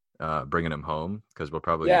bringing him home because we'll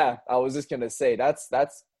probably. Yeah, I was just gonna say that's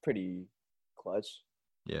pretty clutch.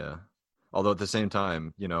 Yeah. Although at the same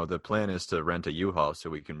time, the plan is to rent a U-Haul so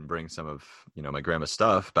we can bring some of, my grandma's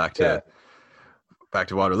stuff back to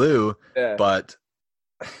Waterloo. Yeah. But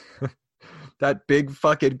that big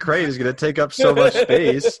fucking crate is going to take up so much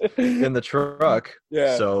space in the truck.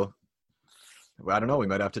 Yeah. So I don't know. We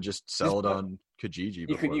might have to just sell it on Kijiji.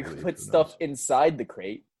 You could put stuff inside the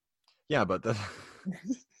crate. Yeah, but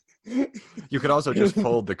you could also just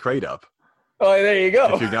fold the crate up. Oh, there you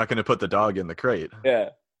go. If you're not going to put the dog in the crate.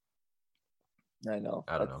 Yeah. I know.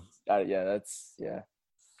 I don't know. Yeah.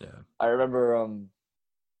 I remember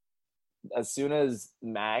as soon as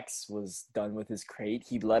Max was done with his crate,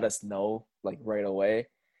 he let us know right away.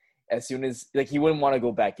 As soon as he wouldn't want to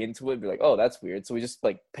go back into it, be like, oh, that's weird. So we just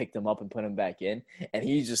picked him up and put him back in, and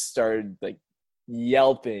he just started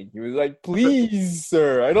yelping. He was like, please,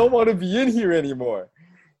 sir, I don't want to be in here anymore.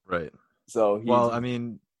 Right. So I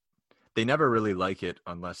mean, they never really like it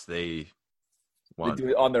unless they do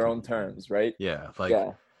it on their own terms, right? Yeah,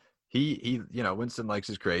 he Winston likes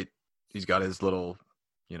his crate. He's got his little,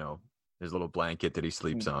 his little blanket that he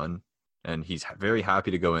sleeps on, and he's very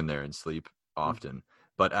happy to go in there and sleep often.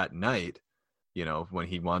 But at night, when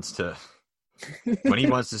he wants to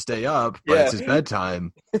stay up, but it's his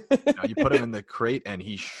bedtime, you put him in the crate and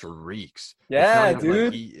he shrieks. Yeah,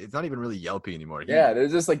 dude. It's not even really yelpy anymore. They're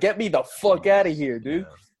just get me the fuck out of here, dude.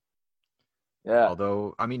 Yeah.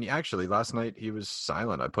 Although, I mean, actually, last night he was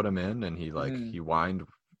silent. I put him in, and he he whined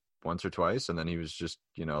once or twice, and then he was just,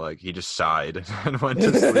 he just sighed and went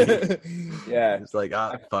to sleep. Yeah. It's like,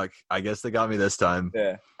 fuck, I guess they got me this time.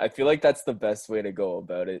 Yeah. I feel like that's the best way to go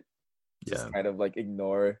about it. Just kind of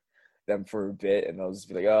ignore them for a bit, and I'll just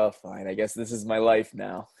be like, oh, fine. I guess this is my life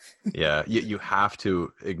now. Yeah. You have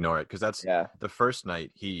to ignore it because that's the first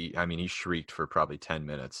night he shrieked for probably 10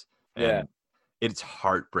 minutes. And it's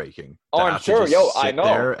heartbreaking. Oh, I'm sure. Yo, I know.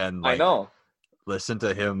 There and I know. Listen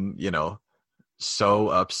to him, so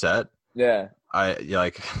upset. Yeah. I'm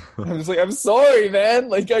just I'm sorry,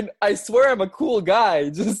 man. I swear I'm a cool guy.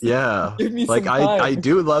 Just give me some time. I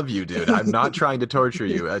do love you, dude. I'm not trying to torture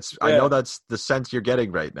you. I know that's the sense you're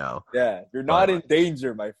getting right now. Yeah. You're not in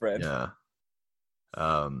danger, my friend. Yeah.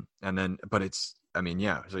 And then, but it's,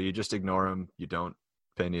 so you just ignore him. You don't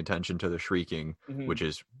pay any attention to the shrieking, which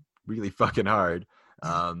is really fucking hard.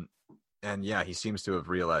 And he seems to have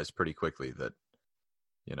realized pretty quickly that,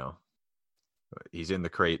 he's in the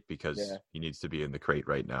crate because he needs to be in the crate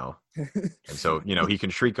right now. And so, he can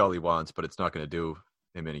shriek all he wants, but it's not going to do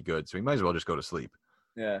him any good. So he might as well just go to sleep.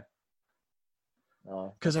 Yeah.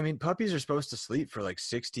 Because puppies are supposed to sleep for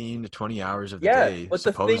 16 to 20 hours of the day, but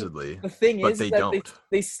supposedly. The thing is they that don't.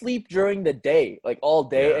 They sleep during the day, all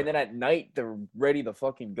day, and then at night they're ready to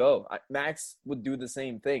fucking go. Max would do the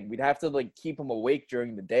same thing. We'd have to keep him awake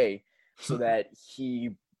during the day so that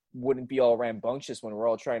he wouldn't be all rambunctious when we're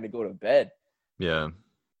all trying to go to bed. Yeah.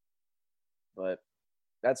 But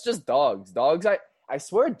that's just dogs. Dogs, I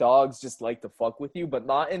swear dogs just like to fuck with you, but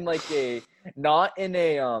not in a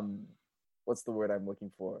what's the word I'm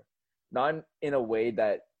looking for? Not in a way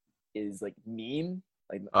that is mean.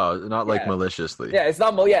 Not maliciously. Yeah, it's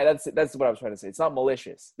not that's what I was trying to say. It's not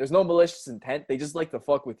malicious. There's no malicious intent. They just like to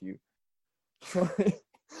fuck with you.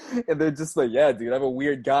 And they're just yeah, dude, I'm a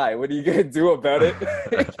weird guy. What are you gonna do about it?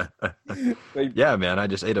 Yeah, man, I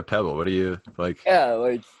just ate a pebble. What are you like?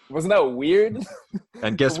 Yeah, Wasn't that weird?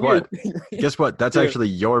 And guess what? Guess what? That's actually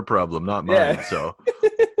your problem, not mine. Yeah. So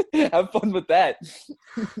have fun with that.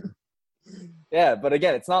 Yeah, but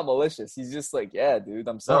again, it's not malicious. He's just like, yeah, dude,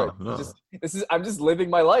 I'm sorry. No. I'm just living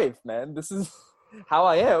my life, man. This is how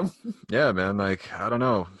I am. Yeah, man. Like, I don't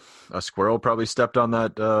know. A squirrel probably stepped on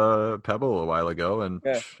that pebble a while ago, and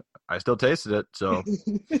I still tasted it. So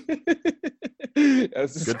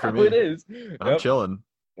that's good for me. It is. I'm chilling.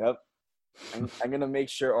 Yep. I'm gonna make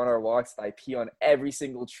sure on our walks that I pee on every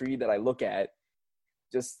single tree that I look at,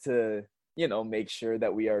 just to make sure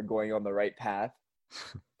that we are going on the right path.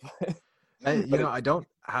 I don't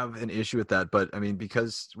have an issue with that, but I mean,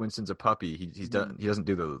 because Winston's a puppy, he doesn't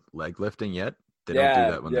do the leg lifting yet. They don't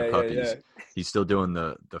do that when they're puppies. Yeah. He's still doing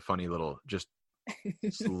the funny little, just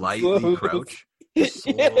slightly crouch,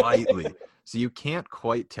 slightly. So you can't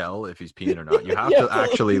quite tell if he's peeing or not. You have to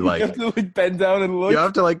actually bend down and look. You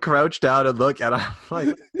have to crouch down and look. And I'm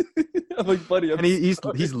like, buddy. And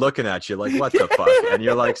he's looking at you like, what the fuck? And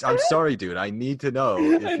you're like, I'm sorry, dude. I need to know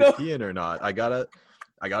if you're peeing or not. I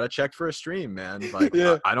gotta check for a stream, man. Like,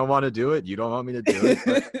 I don't want to do it. You don't want me to do it.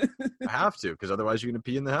 But I have to, because otherwise you're gonna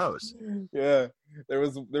pee in the house. Yeah, there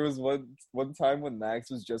was one time when Max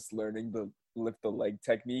was just learning the lift the leg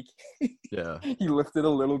technique. Yeah, he lifted a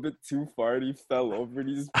little bit too far and he fell over and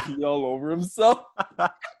he just peed all over himself.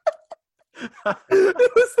 It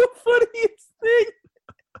was the funniest thing.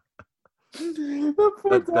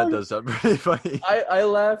 That does sound pretty funny. I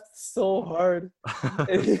laughed so hard.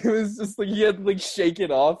 And it was just like he had to shake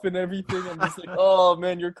it off and everything. I'm just like, oh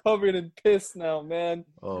man, you're covered in piss now, man.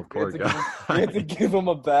 Oh, poor guy. I had to give him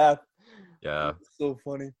a bath. Yeah. So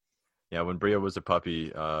funny. Yeah, when Bria was a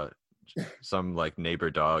puppy, some neighbor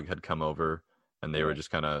dog had come over and they were just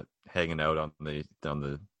kind of hanging out on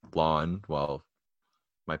the lawn while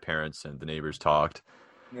my parents and the neighbors talked.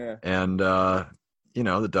 Yeah. And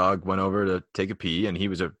the dog went over to take a pee, and he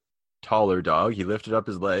was a taller dog. He lifted up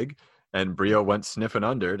his leg, and Brio went sniffing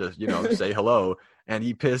under to, say hello, and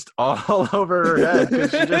he pissed all over her head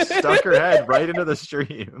because she just stuck her head right into the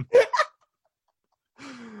stream.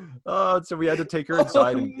 Oh, so we had to take her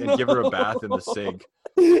inside and give her a bath in the sink.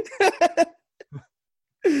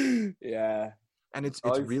 Yeah. And it's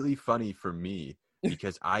really funny for me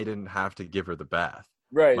because I didn't have to give her the bath.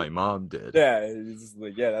 Right. My mom did. Yeah. It's just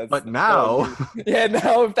like, that's. But now.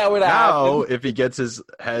 Now if that would happen. Now, if he gets his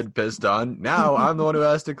head pissed on, now I'm the one who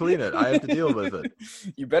has to clean it. I have to deal with it.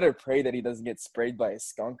 You better pray that he doesn't get sprayed by a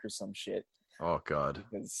skunk or some shit. Oh, God.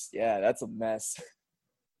 Because, that's a mess.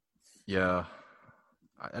 Yeah.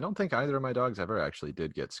 I don't think either of my dogs ever actually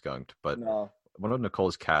did get skunked, but one of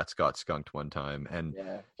Nicole's cats got skunked one time. And,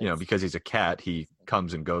 because he's a cat, he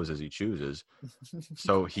comes and goes as he chooses.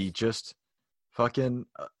 So he just fucking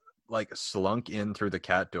slunk in through the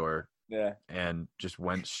cat door and just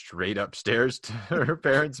went straight upstairs to her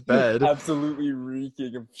parents' bed, absolutely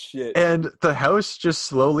reeking of shit, and the house just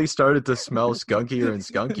slowly started to smell skunkier and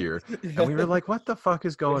skunkier. And we were like, what the fuck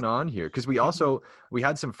is going on here? Because we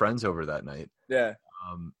had some friends over that night,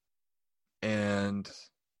 and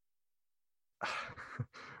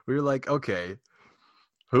we were like, okay,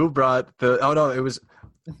 who brought it was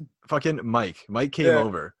fucking Mike came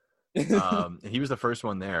over. He was the first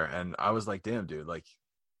one there, and I was like, damn, dude,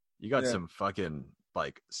 you got some fucking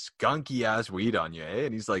skunky ass weed on you, eh?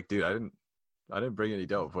 And he's like, dude, I didn't bring any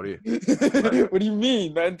dope. What do you what do you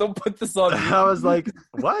mean, man? Don't put this on me. I was like,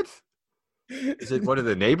 what is it? What are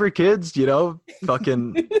the neighbor kids,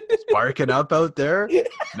 fucking sparking up out there?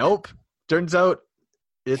 Nope, turns out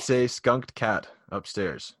it's a skunked cat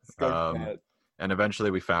upstairs. Cat. And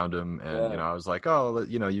eventually we found him, and I was like, oh,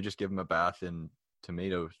 you just give him a bath in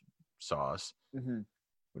tomato sauce,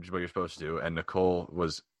 which is what you're supposed to do. And Nicole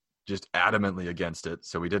was just adamantly against it,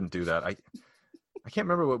 so we didn't do that. I can't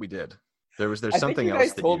remember what we did. There's something else. You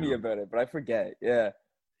guys told me about it, but I forget. Yeah.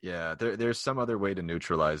 There's some other way to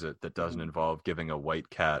neutralize it that doesn't involve giving a white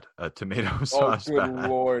cat a tomato sauce. Oh, good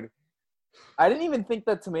Lord! I didn't even think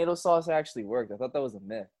that tomato sauce actually worked. I thought that was a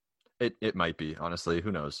myth. It might be, honestly.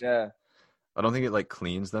 Who knows? Yeah. I don't think it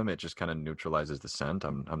cleans them. It just kind of neutralizes the scent.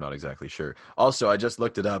 I'm not exactly sure. Also, I just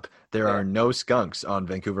looked it up. There are no skunks on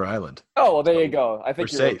Vancouver Island. Oh, well, there you go. I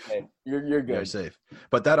think you're safe. Okay. You're good. You're safe.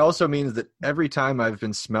 But that also means that every time I've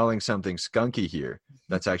been smelling something skunky here,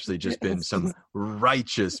 that's actually just been some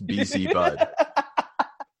righteous BC bud.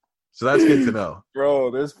 So that's good to know.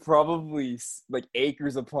 Bro, there's probably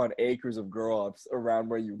acres upon acres of grow-ups around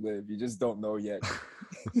where you live. You just don't know yet.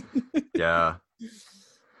 Yeah.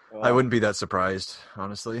 I wouldn't be that surprised,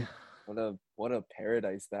 honestly. What a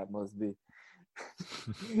paradise that must be.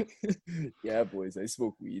 Yeah, boys, I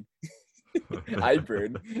smoke weed. I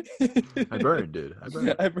burn. I burned, dude. I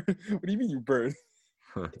burned. I burn. What do you mean you burn?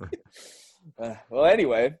 Well,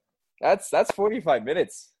 anyway, that's 45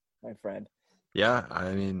 minutes, my friend. Yeah,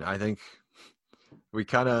 I mean, I think we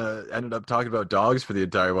kind of ended up talking about dogs for the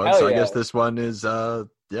entire one. Hell So yeah. I guess this one is, the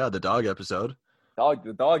dog episode.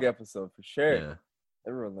 The dog episode for sure. Yeah.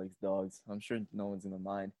 Everyone likes dogs. I'm sure no one's gonna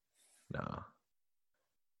mind. No.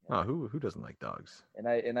 Oh, who doesn't like dogs?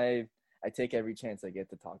 And I take every chance I get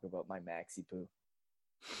to talk about my Maxi Poo.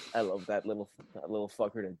 I love that little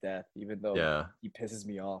fucker to death, even though he pisses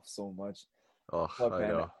me off so much. Oh, look, I man,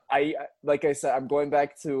 know. I like I said, I'm going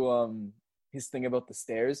back to his thing about the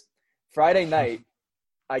stairs. Friday night,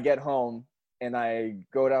 I get home and I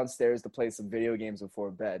go downstairs to play some video games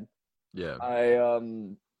before bed. Yeah.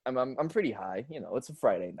 I'm pretty high. You know, it's a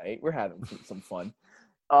Friday night. We're having some fun.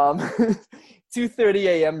 2:30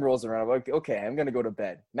 a.m. rolls around. I'm like, okay, I'm gonna go to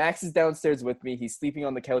bed. Max is downstairs with me. He's sleeping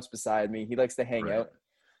on the couch beside me. He likes to hang out.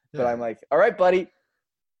 But I'm like, all right, buddy,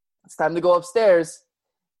 it's time to go upstairs.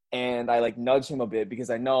 And I like nudge him a bit because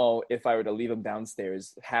I know if I were to leave him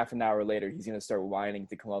downstairs, half an hour later, he's going to start whining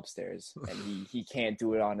to come upstairs. And he can't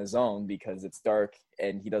do it on his own because it's dark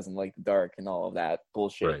and he doesn't like the dark and all of that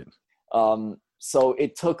bullshit. Right. So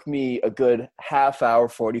it took me a good half hour,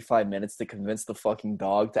 45 minutes to convince the fucking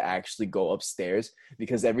dog to actually go upstairs,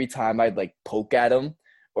 because every time I'd like poke at him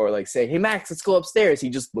or like say, hey, Max, let's go upstairs,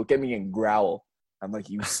 he'd just look at me and growl. I'm like,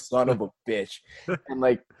 you son of a bitch. And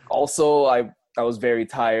like, also I was very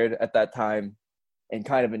tired at that time and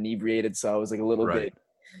kind of inebriated. So I was like a little bit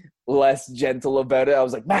less gentle about it. I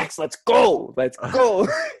was like, Max, let's go.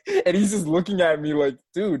 And he's just looking at me like,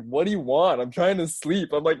 dude, what do you want? I'm trying to sleep.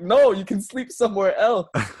 I'm like, no, you can sleep somewhere else.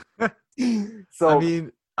 So I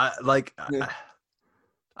mean, I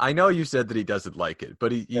know you said that he doesn't like it,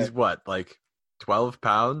 but he's what, like 12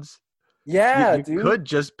 pounds? Yeah, you dude. could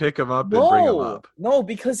just pick him up and bring him up. No,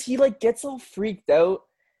 because he like gets all freaked out,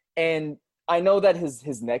 and I know that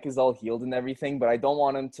his neck is all healed and everything, but I don't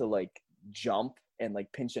want him to like jump and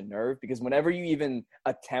like pinch a nerve, because whenever you even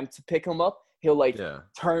attempt to pick him up, he'll like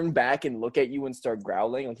turn back and look at you and start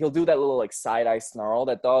growling. Like he'll do that little like side eye snarl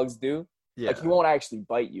that dogs do. Yeah. Like he won't actually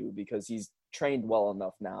bite you because he's trained well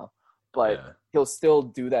enough now, but he'll still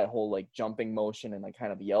do that whole like jumping motion and like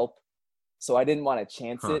kind of yelp. So I didn't want to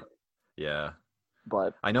chance it. Yeah.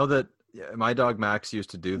 But I know that my dog Max used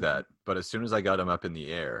to do that, but as soon as I got him up in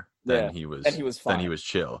the air, then he was fine. Then he was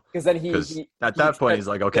chill. Because then at that point he's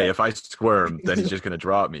like, okay, if I squirm, then he's just gonna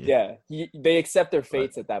drop me. Yeah, they accept their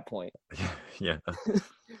fates at that point. Yeah.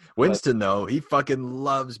 Winston though, he fucking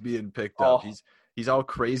loves being picked up. He's all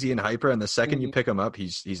crazy and hyper, and the second you pick him up,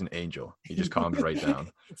 he's an angel. He just calms right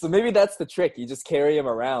down. So maybe that's the trick. You just carry him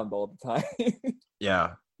around all the time.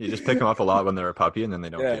 Yeah, you just pick them up a lot when they're a puppy, and then they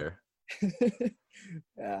don't care.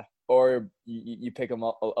 Yeah, or you pick them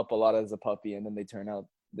up a lot as a puppy, and then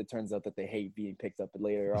it turns out that they hate being picked up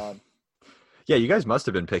later on. Yeah, you guys must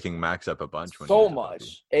have been picking Max up a bunch. So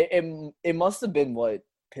much. It must have been what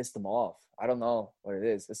pissed him off. I don't know what it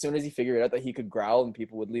is. As soon as he figured out that he could growl and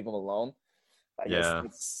people would leave him alone, I guess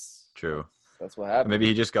it's true. That's what happened. Maybe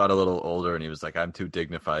he just got a little older and he was like, I'm too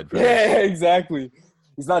dignified for this. Yeah, exactly.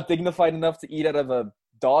 He's not dignified enough to eat out of a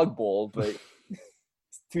dog bowl, but he's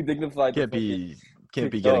too dignified. Can't be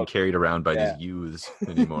getting carried around by these youths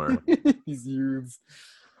anymore. These youths.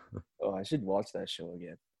 Oh, I should watch that show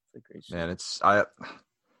again. It's a great show. Man, it's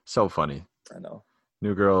so funny. I know.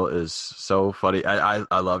 New Girl is so funny.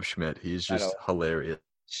 I love Schmidt. He's just hilarious.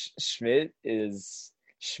 Schmidt,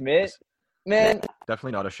 man.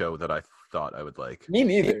 Definitely not a show that I thought I would like. Me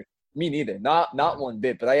neither. Not one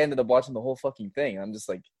bit. But I ended up watching the whole fucking thing. I'm just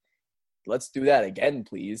like, let's do that again,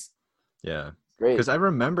 please. Yeah. Great. Because I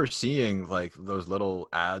remember seeing like those little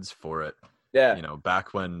ads for it. Yeah. You know,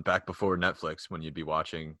 back before Netflix, when you'd be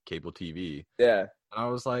watching cable TV. Yeah. And I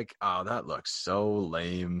was like, oh, that looks so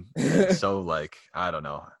lame. So like, I don't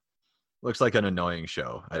know. Looks like an annoying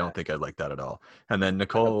show. I don't think I'd like that at all. And then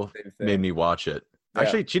Nicole made me watch it. Yeah.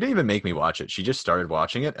 Actually, she didn't even make me watch it. She just started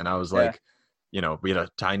watching it. And I was like, you know, we had a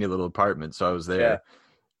tiny little apartment. So I was there.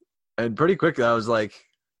 Yeah. And pretty quickly I was like,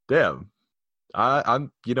 damn,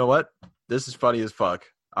 I'm, you know what? This is funny as fuck.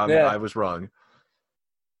 I was wrong.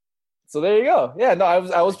 So there you go. Yeah, no,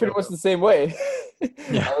 I was pretty much the same way.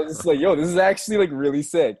 I was just like, yo, this is actually like really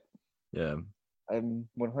sick. Yeah. I'm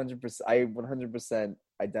 100%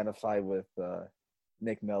 identify with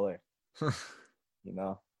Nick Miller. You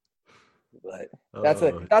know. But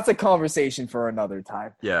that's a conversation for another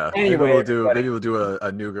time. Yeah. Anyway, maybe we'll do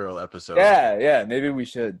a New Girl episode. Yeah, maybe we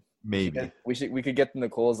should. Maybe. We could get the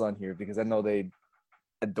Nicoles on here because I know they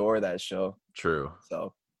adore that show. True.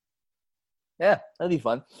 So yeah, that'd be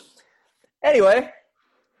fun. Anyway.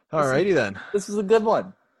 Alrighty then. This was a good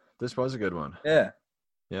one. This was a good one. Yeah.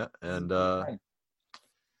 Yeah, and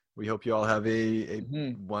we hope you all have a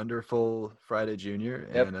wonderful Friday Junior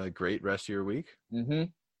and a great rest of your week. Mm-hmm.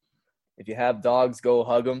 If you have dogs, go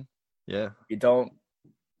hug them. Yeah. If you don't,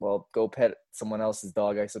 well, go pet someone else's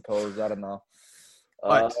dog, I suppose. I don't know.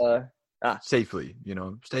 Safely,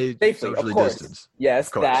 stay socially distanced. Yes,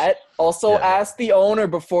 that. Also, ask the owner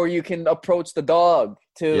before you can approach the dog,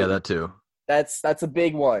 too. Yeah, that too. That's a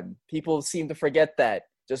big one. People seem to forget that.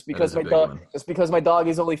 Just because my dog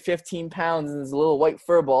is only 15 pounds and is a little white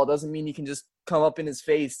fur ball doesn't mean you can just come up in his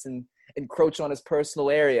face and encroach on his personal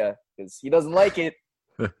area, because he doesn't like it.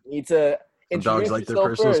 You need to introduce dogs like their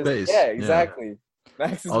personal space. Yeah, exactly.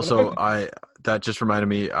 Yeah. Also, that just reminded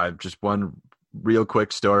me. I've just one real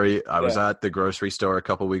quick story. I was at the grocery store a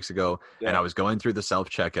couple weeks ago, and I was going through the self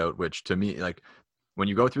checkout. Which to me, like when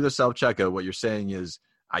you go through the self checkout, what you're saying is,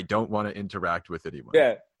 I don't want to interact with anyone.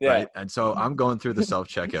 Yeah. Right? And so I'm going through the self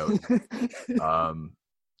checkout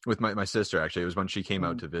with my sister. Actually, it was when she came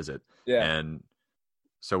out to visit. Yeah. And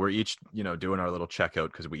so we're each, doing our little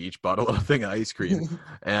checkout because we each bought a little thing of ice cream.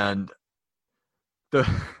 And the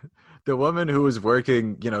woman who was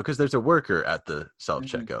working, because there's a worker at the self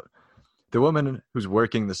checkout. The woman who's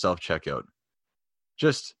working the self checkout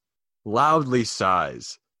just loudly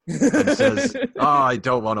sighs and says, "Oh, I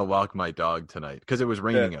don't want to walk my dog tonight," because it was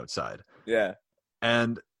raining outside. Yeah.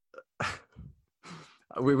 And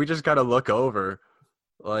we just got to look over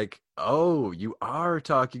like, "Oh, you are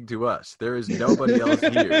talking to us. There is nobody else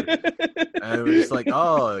here." And we're just like,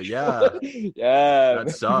 "Oh, yeah. Yeah.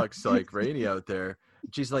 That sucks. Like rainy out there."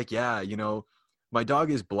 She's like, "Yeah, my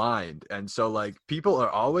dog is blind. And so like people are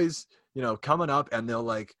always, coming up and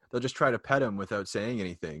they'll just try to pet him without saying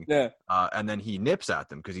anything. Yeah. And then he nips at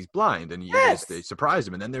them because he's blind, and they surprise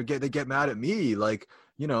him, and then they get mad at me. Like,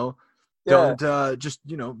 don't just,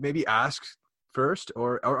 maybe ask first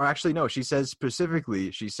or actually, no, she says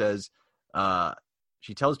specifically, she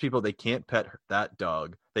tells people they can't pet that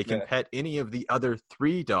dog. They can pet any of the other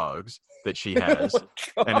 3 dogs that she has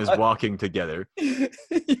and is walking together.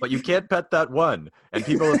 But you can't pet that one. And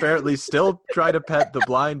people apparently still try to pet the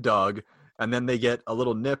blind dog, and then they get a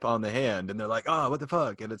little nip on the hand, and they're like, "Oh, what the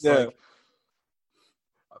fuck?" And it's like,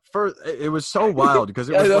 it was so wild because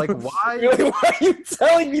it was like, why are you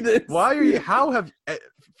telling me this?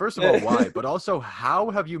 First of all, why? But also, how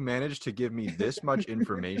have you managed to give me this much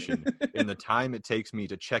information in the time it takes me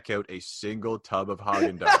to check out a single tub of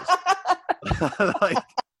Haagen-Dazs?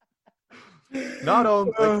 Not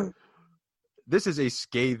only this is a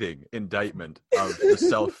scathing indictment of the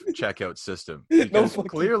self-checkout system, because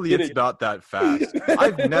clearly it's not that fast.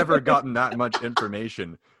 I've never gotten that much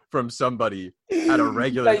information from somebody at a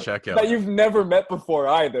regular checkout that you've never met before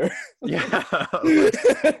either. Yeah.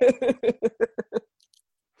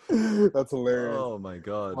 That's hilarious. Oh my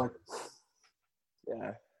god.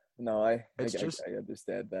 Yeah. No, I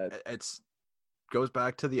understand that. It's goes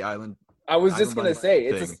back to the island. I was just gonna say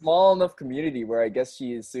it's a small enough community where I guess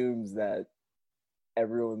she assumes that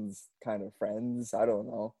everyone's kind of friends. I don't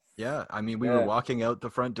know. Yeah, I mean, we were walking out the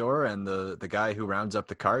front door, and the guy who rounds up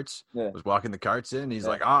the carts was walking the carts in. He's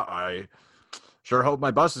like, I sure hope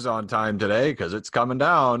my bus is on time today because it's coming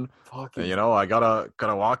down. And, I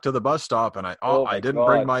gotta walk to the bus stop, and I didn't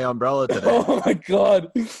bring my umbrella today. Oh my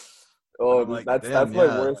god. Oh, that's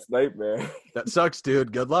my worst nightmare. That sucks,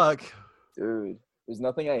 dude. Good luck. Dude, there's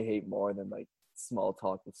nothing I hate more than small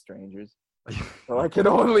talk with strangers. So I can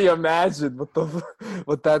only imagine what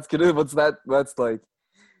that's like.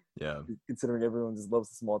 Yeah. Considering everyone just loves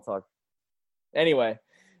the small talk. Anyways,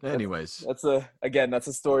 that's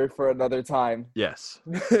a story for another time. Yes.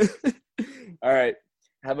 All right.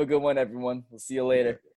 Have a good one, everyone. We'll see you later.